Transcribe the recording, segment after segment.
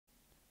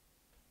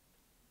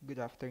Good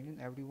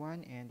afternoon,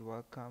 everyone, and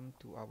welcome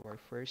to our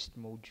first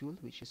module,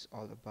 which is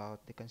all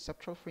about the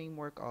conceptual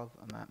framework of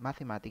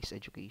mathematics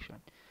education.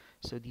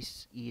 So,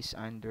 this is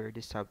under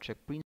the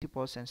subject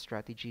Principles and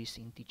Strategies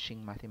in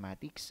Teaching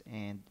Mathematics,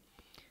 and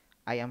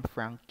I am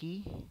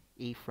Frankie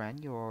A. Fran,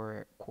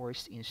 your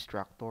course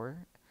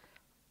instructor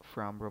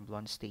from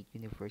Romblon State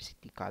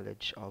University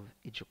College of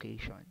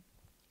Education.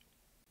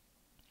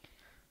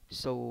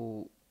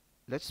 So,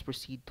 let's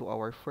proceed to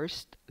our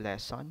first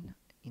lesson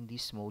in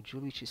this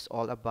module, which is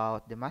all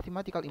about the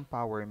mathematical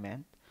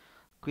empowerment,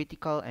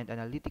 critical and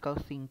analytical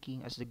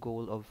thinking as the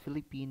goal of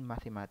Philippine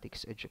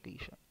mathematics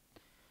education.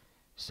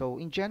 So,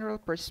 in general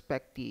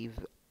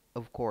perspective,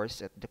 of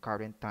course, at the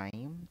current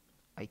time,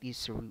 it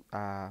is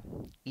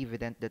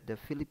evident that the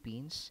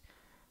Philippines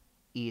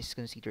is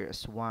considered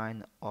as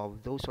one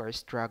of those who are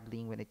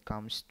struggling when it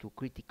comes to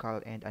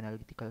critical and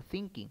analytical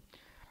thinking.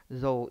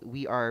 Though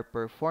we are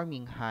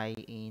performing high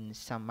in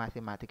some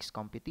mathematics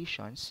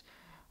competitions,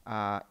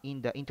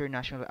 in the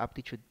international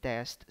aptitude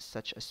test,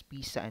 such as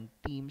PISA and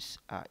TIMSS,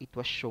 it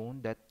was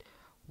shown that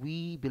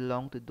we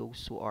belong to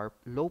those who are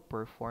low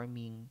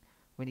performing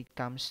when it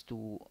comes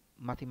to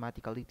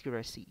mathematical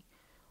literacy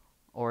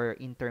or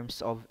in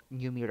terms of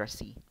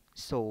numeracy.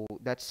 So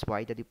that's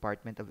why the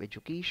Department of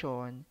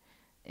Education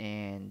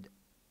and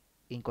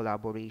in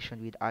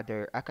collaboration with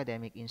other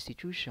academic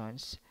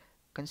institutions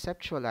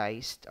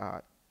conceptualized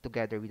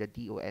together with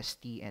the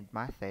DOST and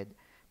MathED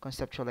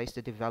conceptualized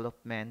the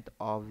development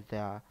of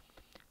the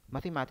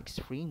mathematics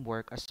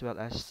framework as well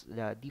as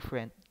the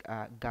different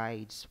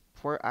guides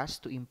for us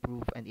to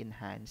improve and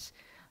enhance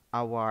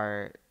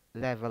our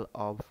level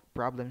of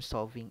problem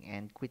solving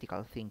and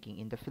critical thinking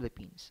in the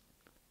Philippines.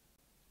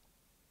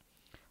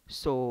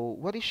 So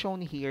what is shown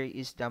here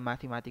is the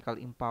mathematical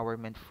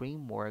empowerment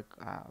framework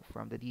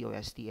from the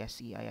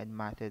DOST-SEI and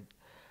MathED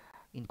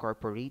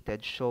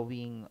Incorporated,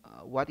 showing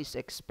what is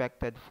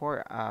expected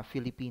for a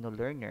Filipino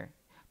learner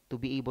to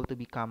be able to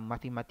become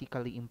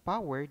mathematically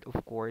empowered.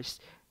 Of course,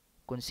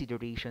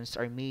 considerations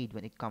are made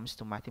when it comes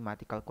to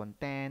mathematical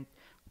content,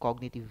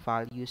 cognitive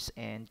values,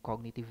 and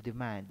cognitive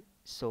demand.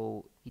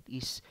 So it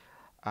is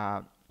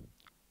uh,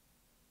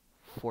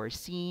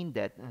 foreseen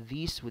that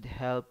this would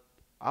help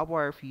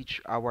our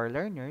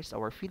learners,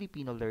 our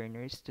Filipino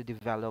learners, to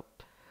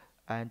develop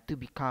and to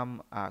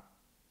become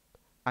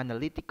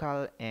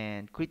analytical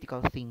and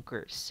critical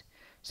thinkers.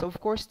 So of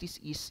course, this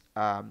is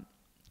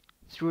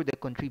through the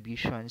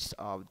contributions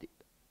of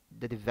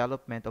the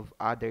development of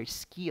other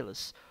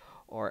skills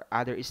or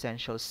other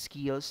essential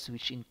skills,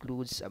 which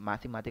includes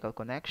mathematical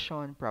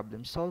connection,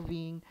 problem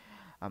solving,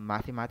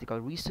 mathematical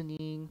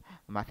reasoning,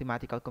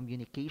 mathematical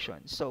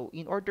communication. So,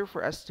 in order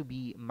for us to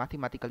be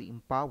mathematically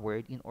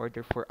empowered, in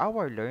order for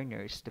our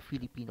learners, the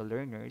Filipino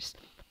learners,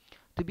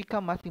 to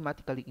become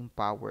mathematically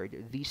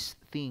empowered, these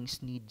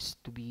things needs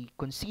to be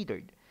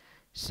considered.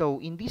 So,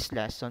 in this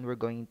lesson, we're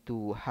going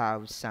to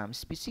have some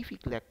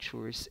specific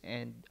lectures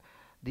and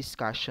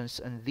discussions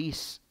on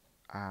these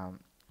um,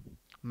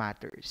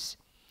 matters.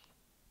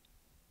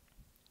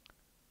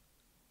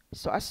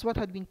 So as what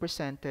had been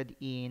presented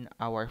in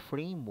our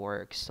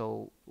framework,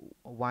 so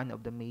one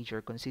of the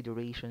major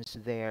considerations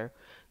there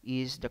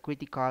is the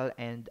critical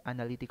and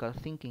analytical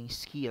thinking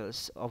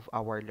skills of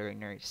our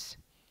learners.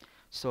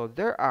 So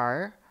there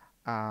are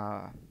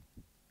uh,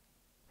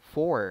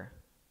 four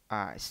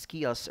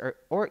skills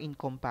or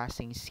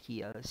encompassing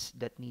skills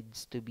that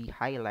needs to be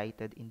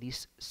highlighted in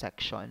this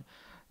section.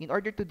 In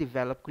order to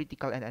develop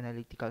critical and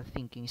analytical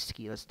thinking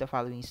skills, the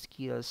following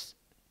skills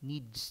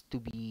needs to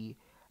be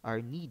or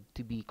need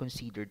to be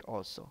considered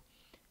also.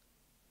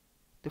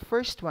 The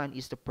first one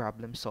is the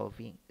problem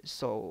solving.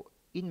 So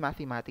in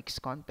mathematics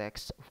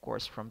context, of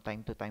course, from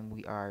time to time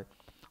we are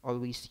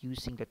always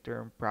using the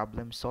term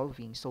problem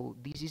solving. So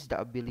this is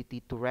the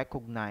ability to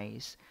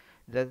recognize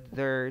that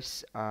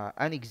there's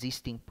an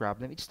existing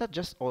problem. It's not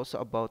just also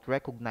about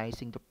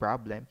recognizing the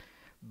problem,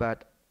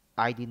 but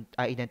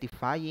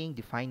identifying,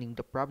 defining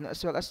the problem,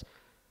 as well as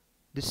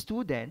the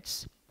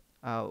students.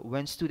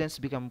 When students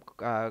become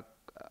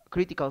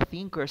critical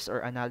thinkers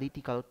or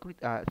analytical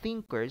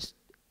thinkers,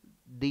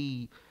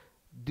 they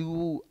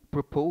do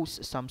propose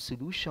some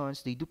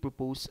solutions, they do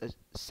propose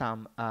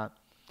some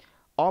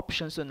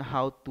options on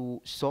how to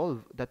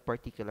solve that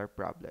particular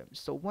problem.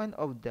 So one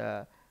of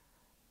the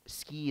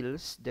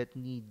skills that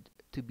need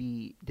to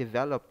be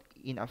developed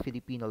in a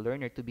Filipino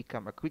learner to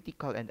become a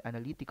critical and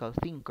analytical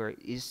thinker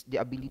is the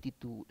ability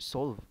to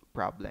solve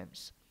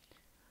problems.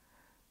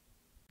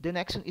 The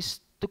next one is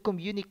to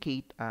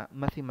communicate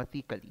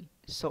mathematically.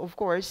 So of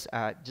course,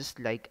 just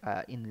like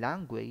in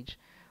language,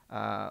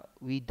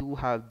 we do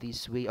have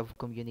this way of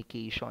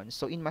communication.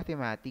 So in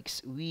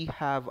mathematics, we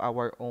have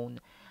our own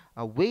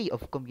way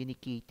of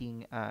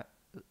communicating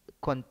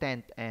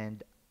content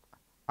and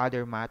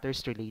other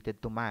matters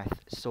related to math.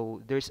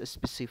 So there's a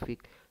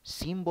specific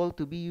symbol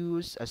to be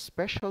used, a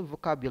special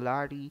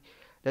vocabulary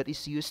that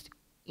is used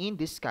in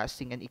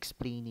discussing and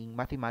explaining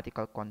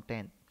mathematical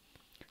content.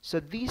 So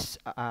these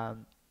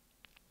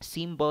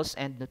symbols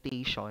and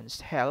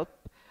notations help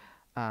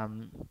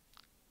um,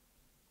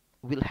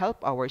 will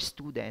help our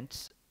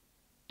students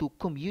to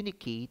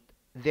communicate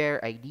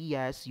their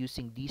ideas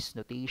using these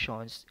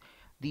notations,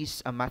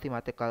 these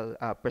mathematical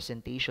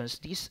presentations.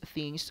 These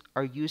things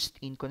are used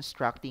in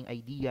constructing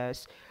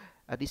ideas,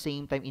 at the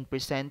same time in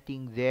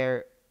presenting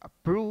their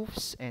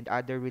proofs and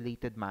other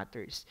related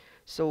matters.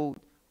 So,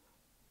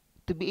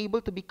 to be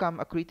able to become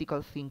a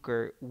critical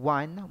thinker,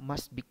 one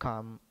must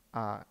become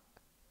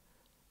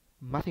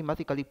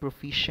mathematically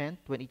proficient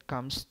when it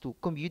comes to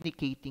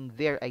communicating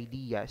their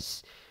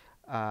ideas,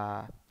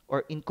 uh,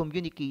 or in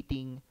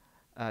communicating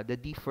the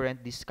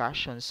different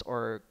discussions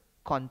or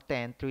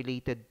content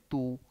related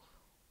to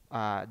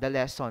the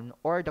lesson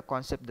or the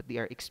concept that they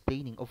are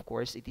explaining. Of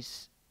course, it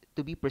is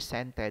to be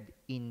presented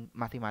in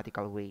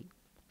mathematical way.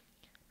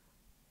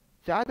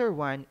 The other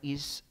one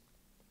is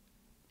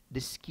the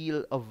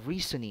skill of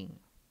reasoning,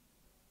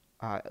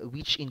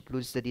 which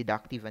includes the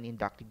deductive and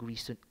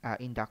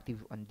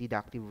inductive and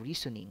deductive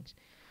reasonings.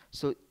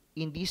 So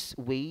in this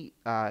way,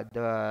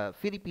 the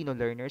Filipino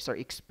learners are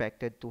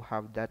expected to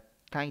have that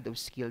kind of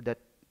skill, that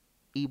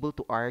able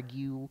to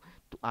argue,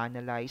 to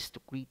analyze, to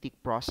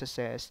critique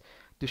processes,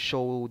 to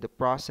show the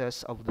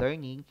process of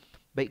learning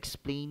by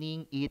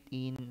explaining it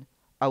in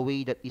a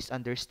way that is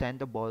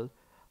understandable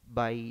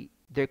by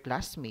their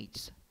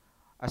classmates,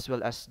 as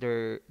well as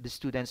the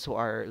students who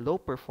are low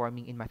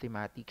performing in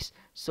mathematics.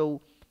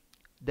 So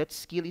that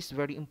skill is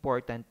very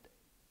important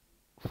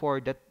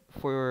for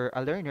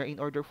a learner, in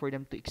order for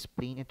them to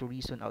explain and to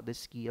reason out the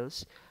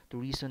skills, to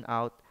reason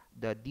out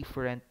the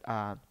different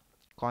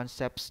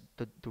concepts,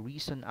 to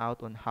reason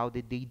out on how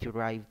did they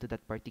derive to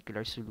that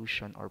particular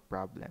solution or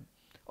problem,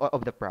 or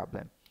of the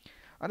problem.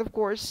 And of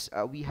course,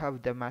 we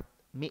have the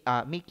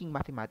making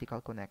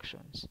mathematical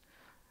connections.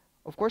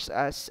 Of course,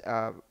 as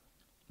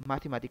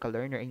mathematical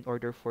learner, in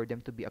order for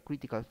them to be a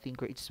critical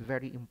thinker, it's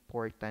very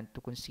important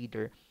to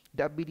consider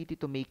the ability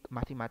to make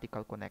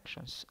mathematical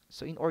connections.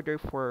 So in order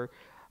for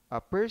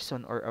a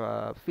person or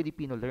a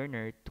Filipino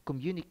learner to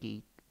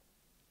communicate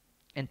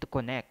and to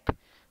connect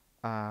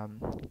um,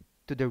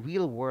 to the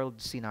real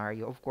world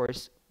scenario, of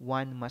course,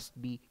 one must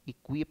be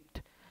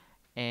equipped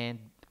and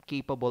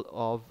capable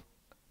of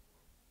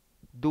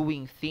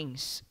doing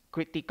things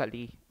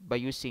critically by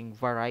using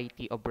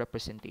variety of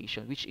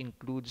representation, which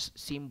includes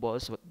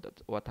symbols,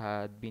 what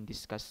had been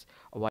discussed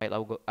a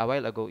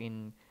while ago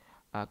in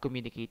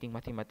communicating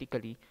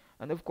mathematically,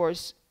 and of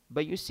course by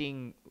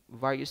using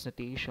various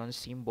notations,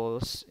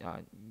 symbols,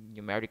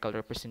 numerical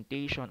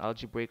representation,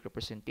 algebraic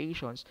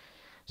representations.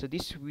 So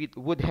this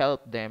would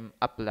help them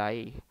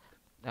apply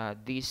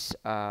this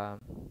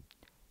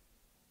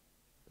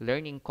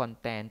learning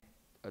content.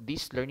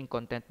 This learning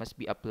content must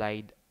be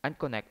applied and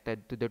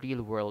connected to the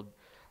real world,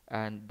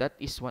 and that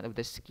is one of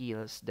the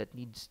skills that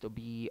needs to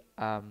be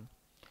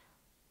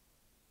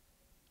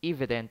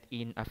evident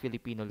in a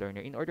Filipino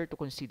learner in order to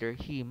consider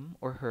him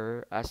or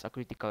her as a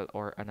critical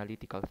or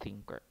analytical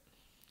thinker.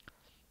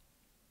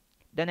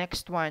 The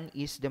next one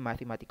is the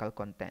mathematical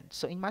content.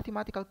 So in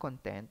mathematical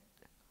content,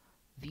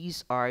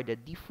 these are the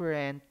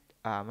different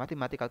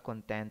mathematical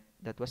content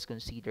that was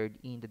considered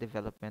in the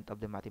development of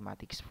the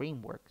mathematics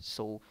framework.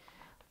 So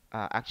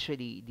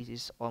actually, this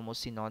is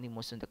almost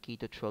synonymous in the K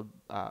to 12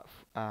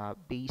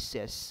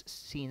 basis,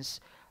 since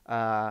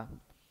uh,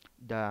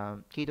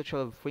 the K to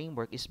 12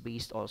 framework is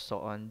based also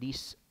on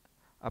this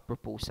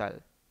proposal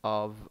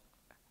of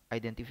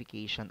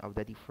identification of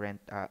the different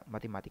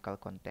mathematical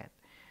content.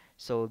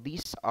 So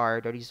these are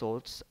the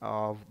results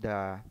of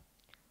the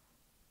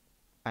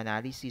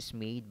analysis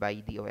made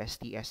by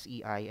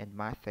DOST-SEI and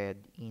MathED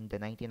in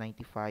the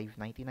 1995,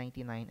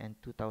 1999, and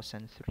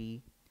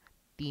 2003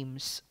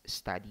 teams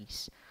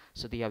studies.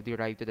 So they have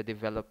derived to the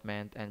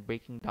development and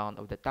breaking down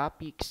of the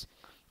topics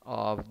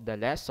of the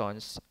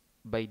lessons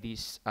by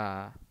this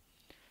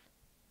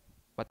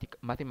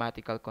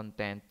mathematical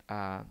content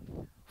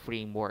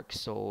framework.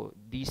 So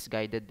this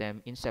guided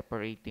them in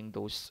separating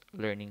those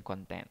learning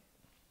content.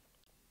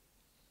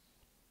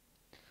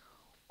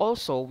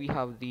 Also, we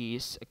have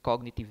these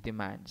cognitive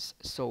demands.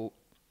 So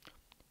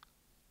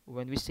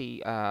when we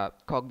say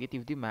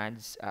cognitive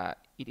demands,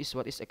 it is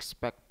what is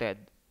expected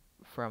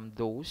from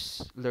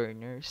those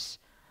learners,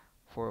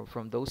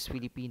 from those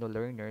Filipino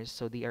learners.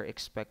 So they are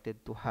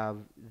expected to have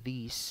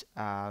these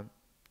um,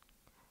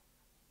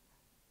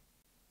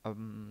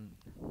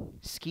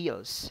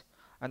 skills,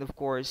 and of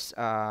course,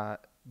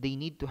 they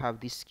need to have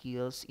these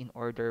skills in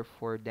order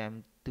for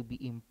them to be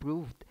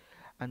improved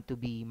and to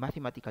be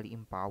mathematically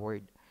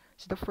empowered.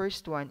 So the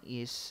first one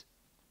is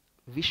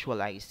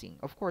visualizing.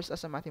 Of course,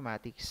 as a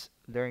mathematics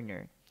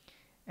learner,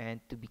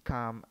 and to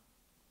become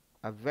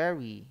a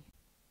very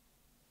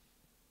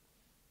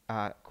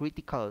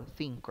critical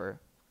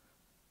thinker,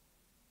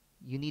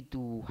 you need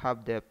to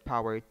have the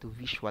power to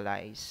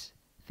visualize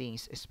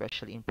things,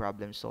 especially in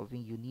problem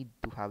solving. You need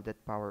to have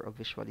that power of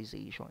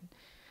visualization.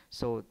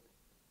 So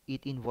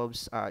it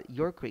involves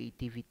your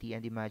creativity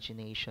and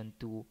imagination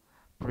to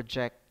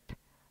project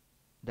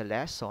the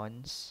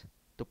lessons,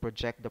 to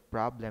project the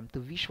problem, to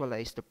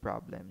visualize the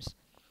problems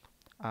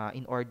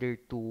in order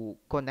to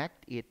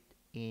connect it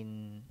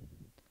in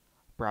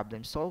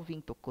problem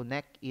solving to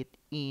connect it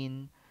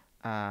in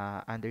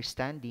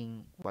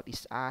understanding what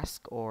is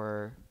asked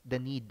or the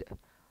need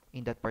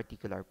in that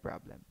particular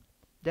problem.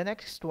 The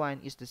next one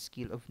is the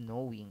skill of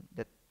knowing.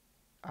 That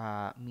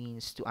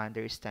means to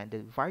understand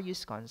the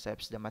various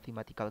concepts, the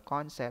mathematical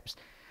concepts,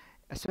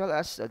 as well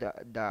as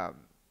the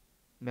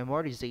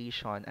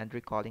memorization and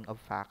recalling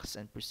of facts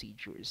and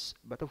procedures.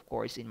 But of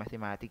course, in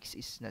mathematics,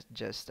 it's not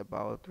just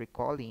about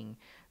recalling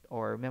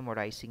or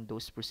memorizing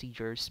those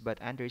procedures, but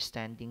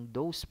understanding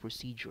those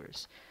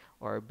procedures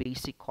or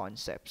basic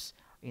concepts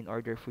in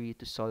order for you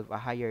to solve a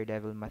higher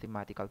level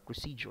mathematical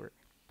procedure.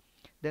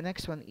 The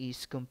next one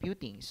is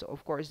computing. So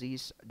of course, this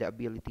is the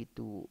ability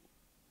to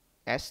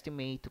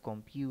estimate, to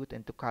compute,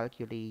 and to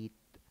calculate,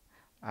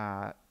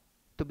 uh,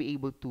 to be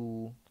able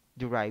to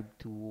derive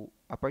to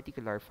a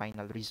particular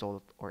final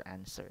result or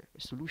answer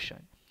solution.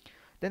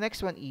 The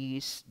next one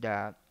is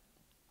the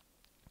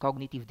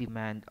cognitive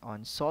demand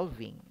on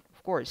solving.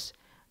 Of course,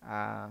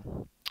 uh,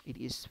 it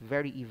is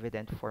very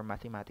evident for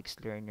mathematics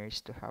learners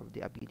to have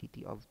the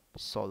ability of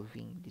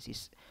solving. This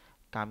is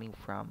coming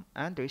from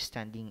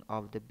understanding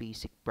of the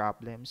basic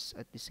problems,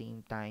 at the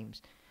same time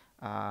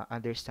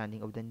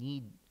understanding of the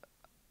need,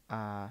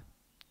 uh,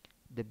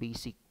 the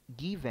basic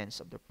givens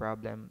of the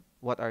problem,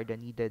 what are the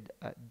needed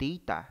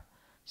data.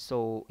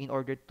 So in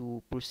order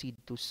to proceed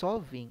to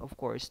solving, of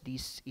course,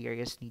 these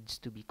areas needs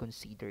to be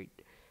considered.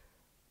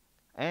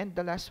 And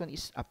the last one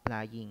is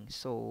applying.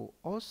 So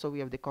also we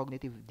have the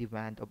cognitive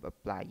demand of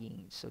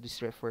applying. So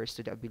this refers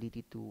to the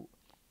ability to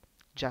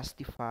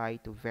justify,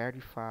 to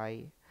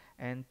verify,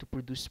 and to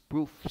produce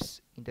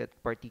proofs in that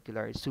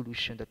particular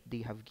solution that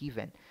they have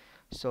given.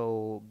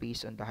 So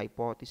based on the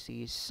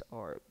hypothesis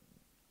or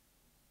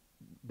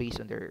based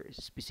on their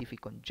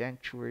specific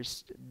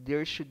conjectures,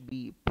 there should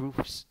be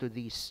proofs to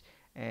this,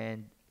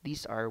 and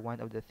these are one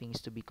of the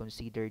things to be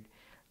considered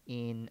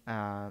in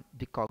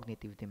the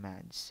cognitive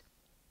demands.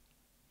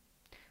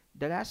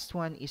 The last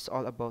one is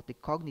all about the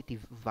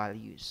cognitive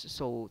values.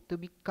 So to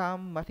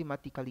become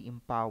mathematically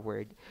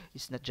empowered,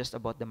 it's not just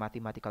about the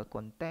mathematical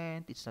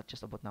content, it's not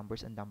just about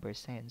numbers and number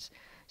sense,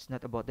 it's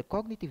not about the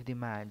cognitive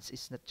demands,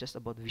 it's not just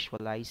about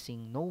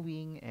visualizing,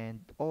 knowing, and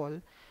all.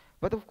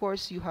 But of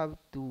course, you have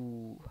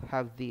to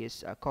have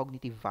these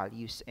cognitive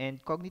values,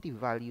 and cognitive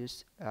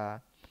values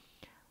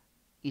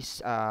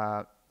is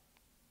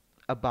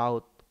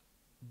about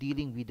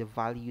dealing with the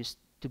values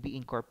to be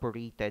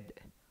incorporated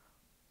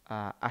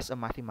as a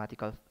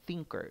mathematical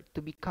thinker.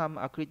 To become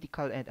a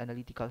critical and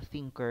analytical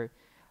thinker,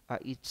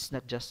 it's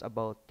not just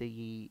about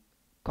the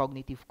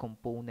cognitive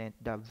component,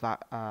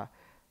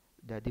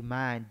 the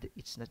demand.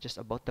 It's not just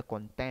about the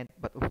content,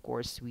 but of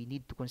course, we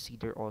need to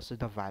consider also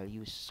the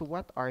values. So,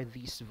 what are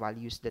these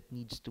values that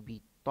needs to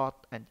be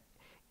taught and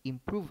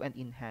improve and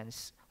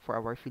enhance for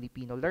our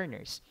Filipino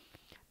learners?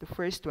 The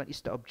first one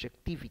is the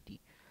objectivity.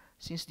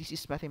 Since this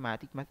is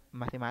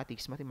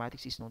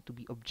mathematics is known to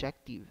be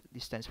objective.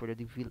 This stands for the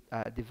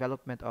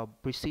development of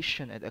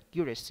precision and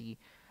accuracy,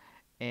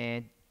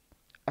 and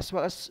as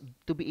well as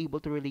to be able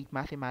to relate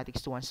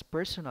mathematics to one's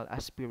personal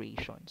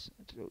aspirations.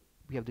 So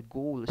we have the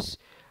goals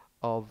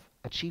of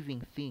achieving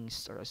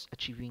things or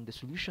achieving the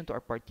solution to a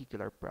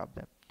particular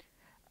problem.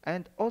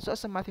 And also,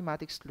 as a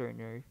mathematics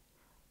learner,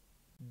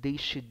 they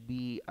should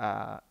be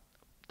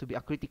to be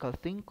a critical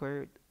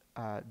thinker.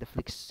 The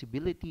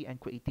flexibility and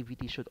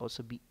creativity should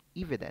also be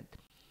evident.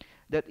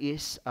 That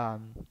is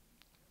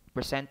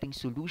presenting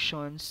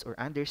solutions or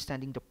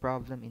understanding the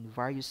problem in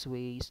various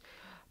ways,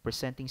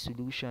 presenting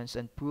solutions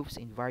and proofs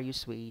in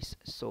various ways.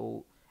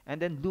 So,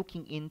 and then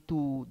looking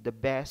into the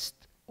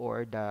best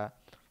or the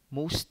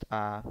most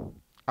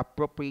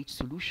appropriate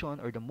solution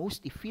or the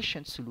most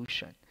efficient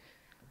solution.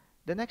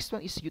 The next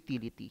one is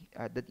utility.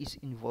 That is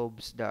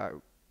involves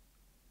the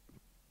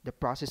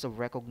process of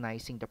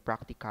recognizing the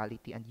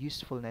practicality and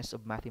usefulness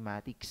of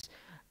mathematics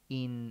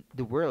in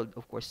the world.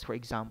 Of course, for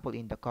example,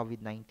 in the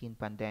COVID-19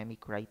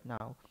 pandemic right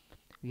now,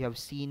 we have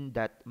seen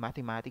that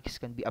mathematics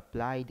can be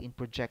applied in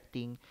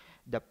projecting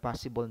the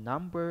possible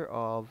number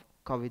of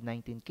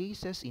COVID-19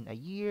 cases in a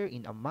year,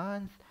 in a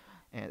month,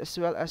 and as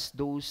well as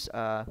those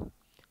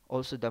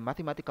also the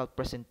mathematical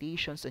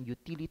presentations and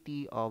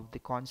utility of the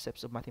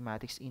concepts of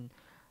mathematics in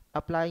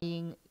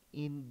applying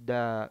in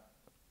the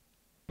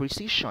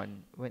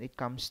precision when it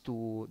comes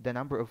to the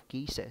number of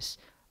cases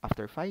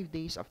after 5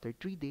 days, after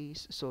 3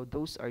 days. So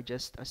those are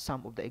just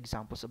some of the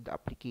examples of the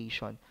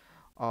application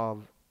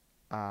of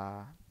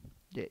uh,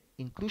 the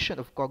inclusion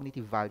of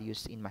cognitive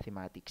values in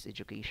mathematics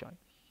education.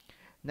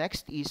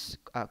 Next is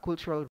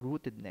cultural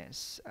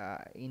rootedness.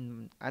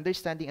 In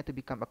understanding and to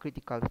become a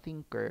critical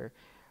thinker,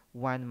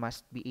 one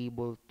must be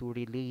able to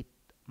relate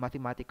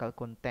mathematical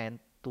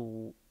content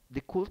to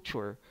the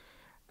culture.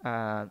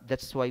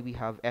 That's why we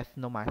have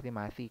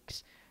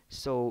ethnomathematics.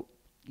 So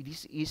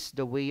this is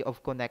the way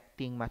of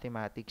connecting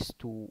mathematics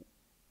to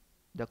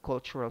the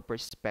cultural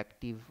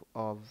perspective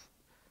of,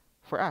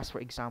 for us, for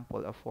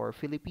example, for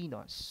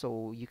Filipinos.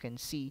 So you can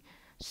see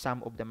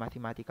some of the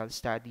mathematical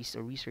studies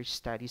or research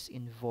studies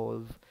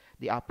involve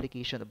the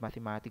application of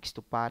mathematics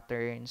to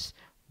patterns,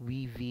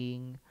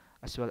 weaving,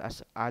 as well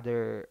as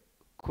other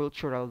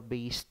cultural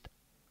based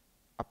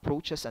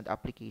approaches and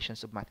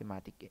applications of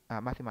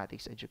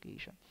mathematics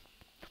education.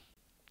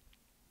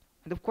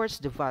 And of course,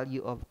 the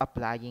value of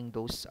applying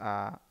those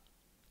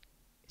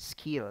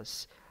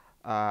skills,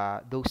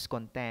 those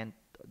content,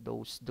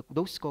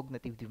 those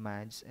cognitive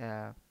demands.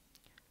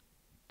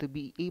 To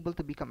be able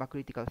to become a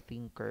critical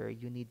thinker,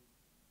 you need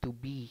to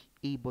be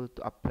able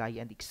to apply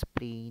and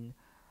explain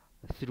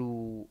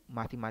through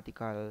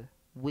mathematical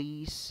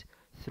ways,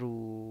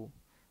 through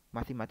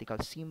mathematical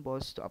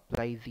symbols, to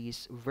apply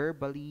these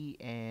verbally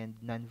and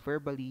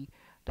non-verbally.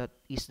 That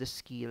is the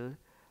skill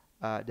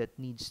that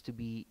needs to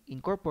be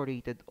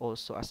incorporated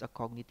also as a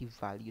cognitive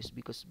values,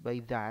 because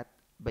by that,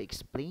 by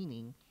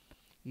explaining,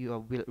 you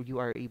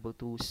are able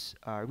to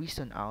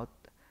reason out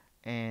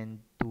and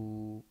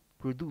to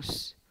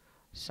produce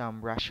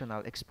some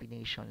rational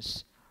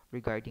explanations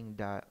regarding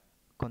the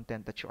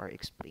content that you are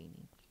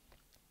explaining.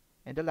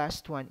 And the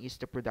last one is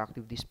the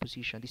productive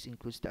disposition. This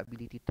includes the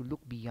ability to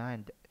look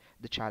beyond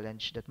the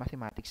challenge that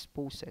mathematics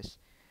poses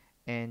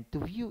and to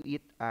view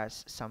it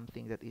as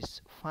something that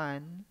is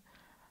fun,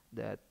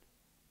 that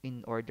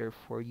in order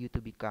for you to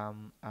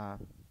become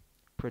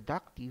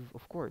productive,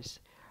 of course,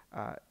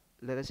 uh,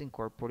 let us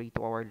incorporate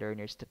to our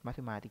learners that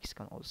mathematics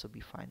can also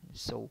be fun.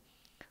 So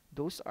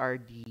those are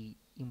the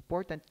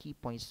important key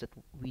points that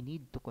we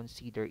need to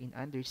consider in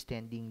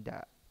understanding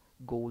the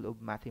goal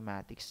of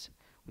mathematics,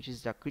 which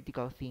is the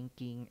critical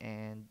thinking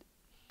and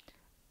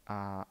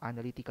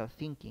analytical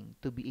thinking,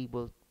 to be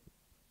able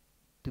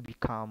to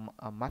become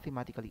a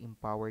mathematically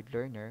empowered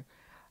learner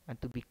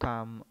and to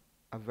become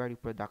a very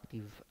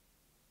productive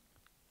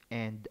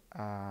and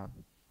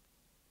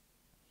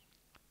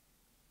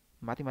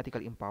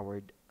mathematically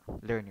empowered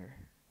learner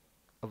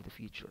of the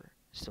future.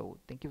 So,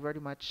 thank you very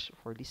much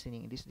for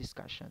listening in this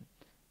discussion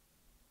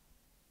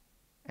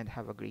and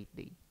have a great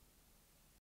day.